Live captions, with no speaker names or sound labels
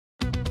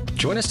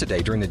Join us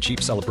today during the Jeep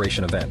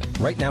Celebration event.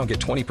 Right now, get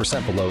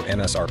 20% below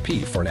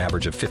MSRP for an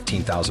average of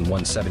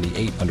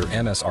 $15,178 under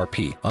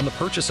MSRP on the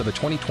purchase of a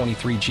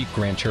 2023 Jeep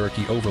Grand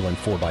Cherokee Overland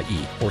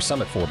 4xE or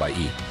Summit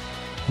 4xE.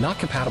 Not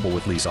compatible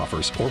with lease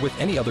offers or with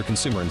any other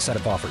consumer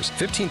incentive offers.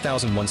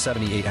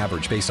 $15,178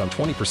 average based on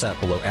 20%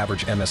 below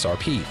average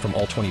MSRP from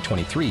all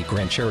 2023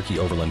 Grand Cherokee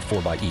Overland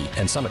 4xE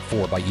and Summit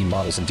 4xE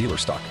models in dealer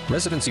stock.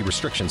 Residency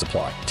restrictions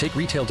apply. Take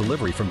retail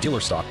delivery from dealer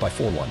stock by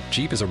 4/1.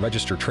 Jeep is a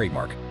registered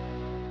trademark.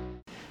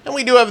 And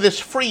we do have this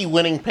free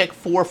winning pick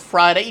for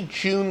Friday,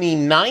 June the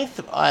 9th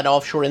at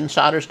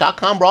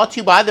offshoreinsiders.com, brought to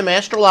you by the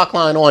Master Lock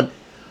Line on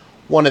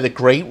one of the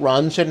great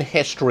runs in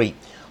history.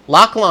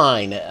 Lock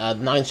Line,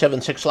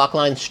 976 Lock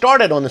Line,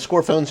 started on the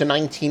score phones in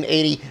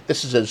 1980.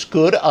 This is as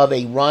good of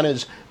a run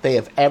as they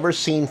have ever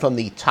seen from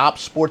the top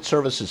sports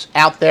services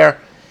out there.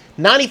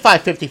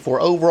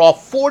 95.54 overall,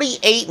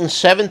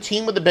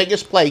 48-17 with the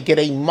biggest play. Get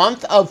a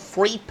month of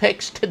free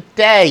picks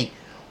today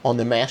on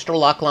the Master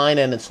Lock Line,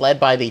 and it's led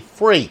by the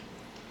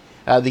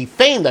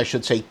famed,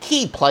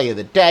 key play of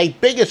the day,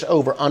 biggest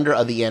over-under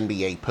of the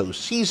NBA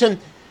postseason.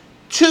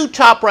 Two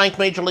top-ranked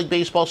Major League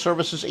Baseball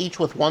services, each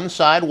with one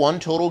side, one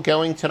total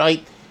going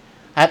tonight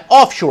at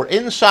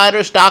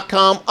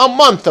offshoreinsiders.com. A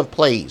month of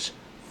plays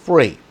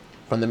free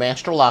from the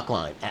Master Lock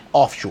Line at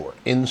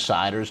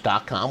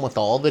offshoreinsiders.com with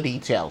all the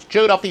details.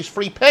 Joe Duffy's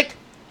free pick.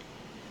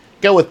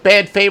 Go with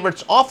bad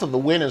favorites off of the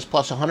win is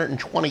plus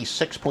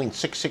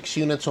 126.66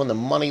 units on the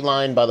money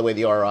line. By the way,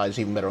 the ROI is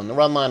even better on the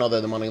run line,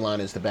 although the money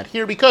line is the bet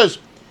here because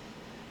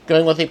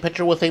going with a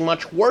pitcher with a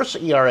much worse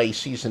ERA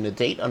season to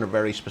date under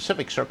very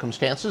specific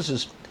circumstances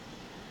is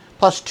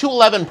plus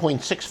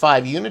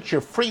 211.65 units.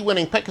 Your free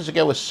winning pick is to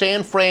go with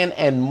San Fran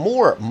and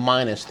more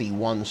minus the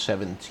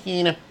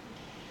 117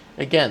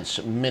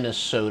 against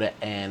Minnesota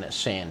and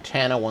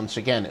Santana. Once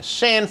again,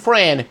 San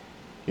Fran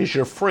is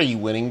your free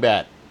winning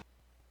bet.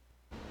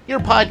 Your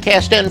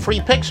podcast and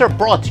free picks are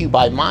brought to you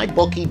by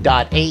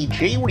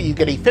mybookie.ag, where you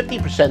get a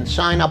 50%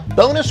 sign-up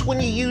bonus when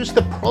you use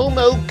the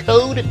promo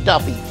code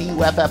Duffy,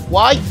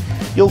 D-U-F-F-Y.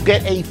 You'll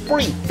get a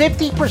free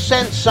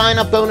 50%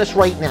 sign-up bonus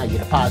right now. You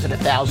deposit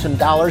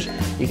 $1,000,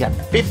 you got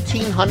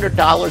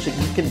 $1,500 that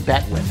you can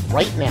bet with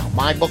right now.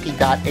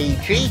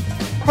 mybookie.ag,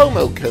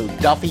 promo code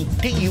Duffy,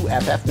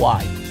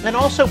 D-U-F-F-Y. And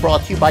also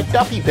brought to you by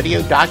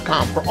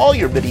DuffyVideo.com for all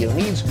your video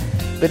needs.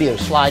 Video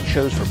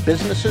slideshows for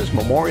businesses,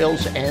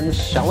 memorials, and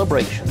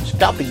celebrations.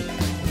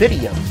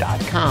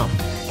 DuffyVideo.com.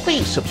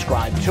 Please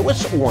subscribe to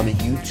us on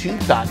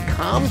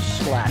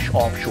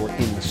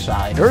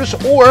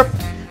YouTube.com/OffshoreInsiders or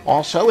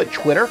also at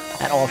Twitter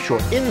at Offshore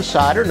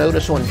Insider.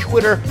 Notice on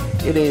Twitter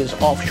it is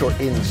Offshore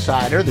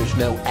Insider. There's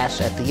no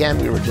S at the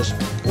end. We were just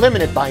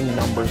limited by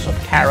numbers of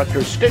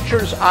characters.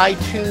 Stitchers,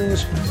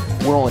 iTunes.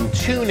 We're on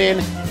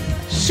TuneIn.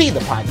 See the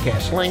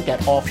podcast link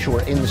at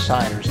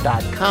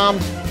offshoreinsiders.com,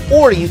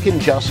 or you can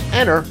just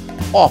enter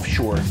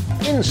Offshore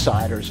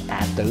Insiders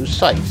at those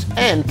sites.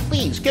 And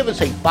please give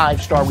us a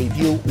 5-star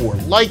review or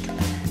like.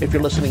 If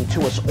you're listening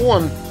to us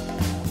on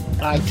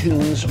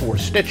iTunes or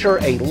Stitcher,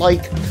 a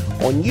like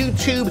on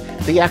YouTube.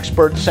 The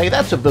experts say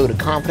that's a vote of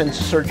confidence.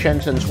 Search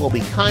engines will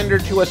be kinder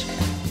to us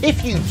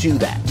if you do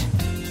that.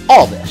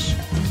 All this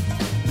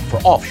for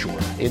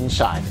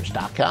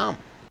offshoreinsiders.com.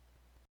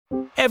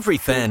 Every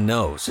fan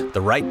knows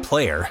the right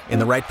player in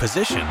the right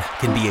position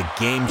can be a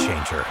game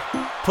changer.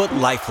 Put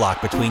LifeLock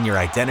between your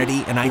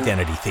identity and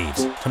identity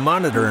thieves to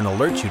monitor and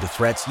alert you to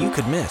threats you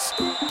could miss.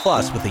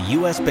 Plus, with a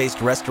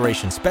U.S.-based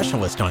restoration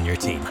specialist on your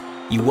team,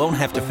 you won't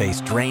have to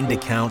face drained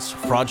accounts,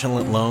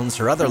 fraudulent loans,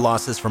 or other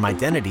losses from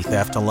identity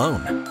theft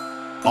alone.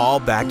 All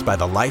backed by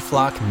the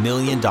LifeLock $1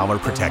 Million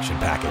Protection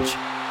Package.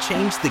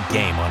 Change the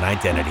game on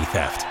identity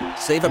theft.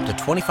 Save up to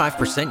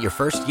 25% your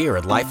first year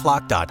at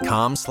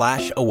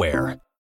LifeLock.com/aware.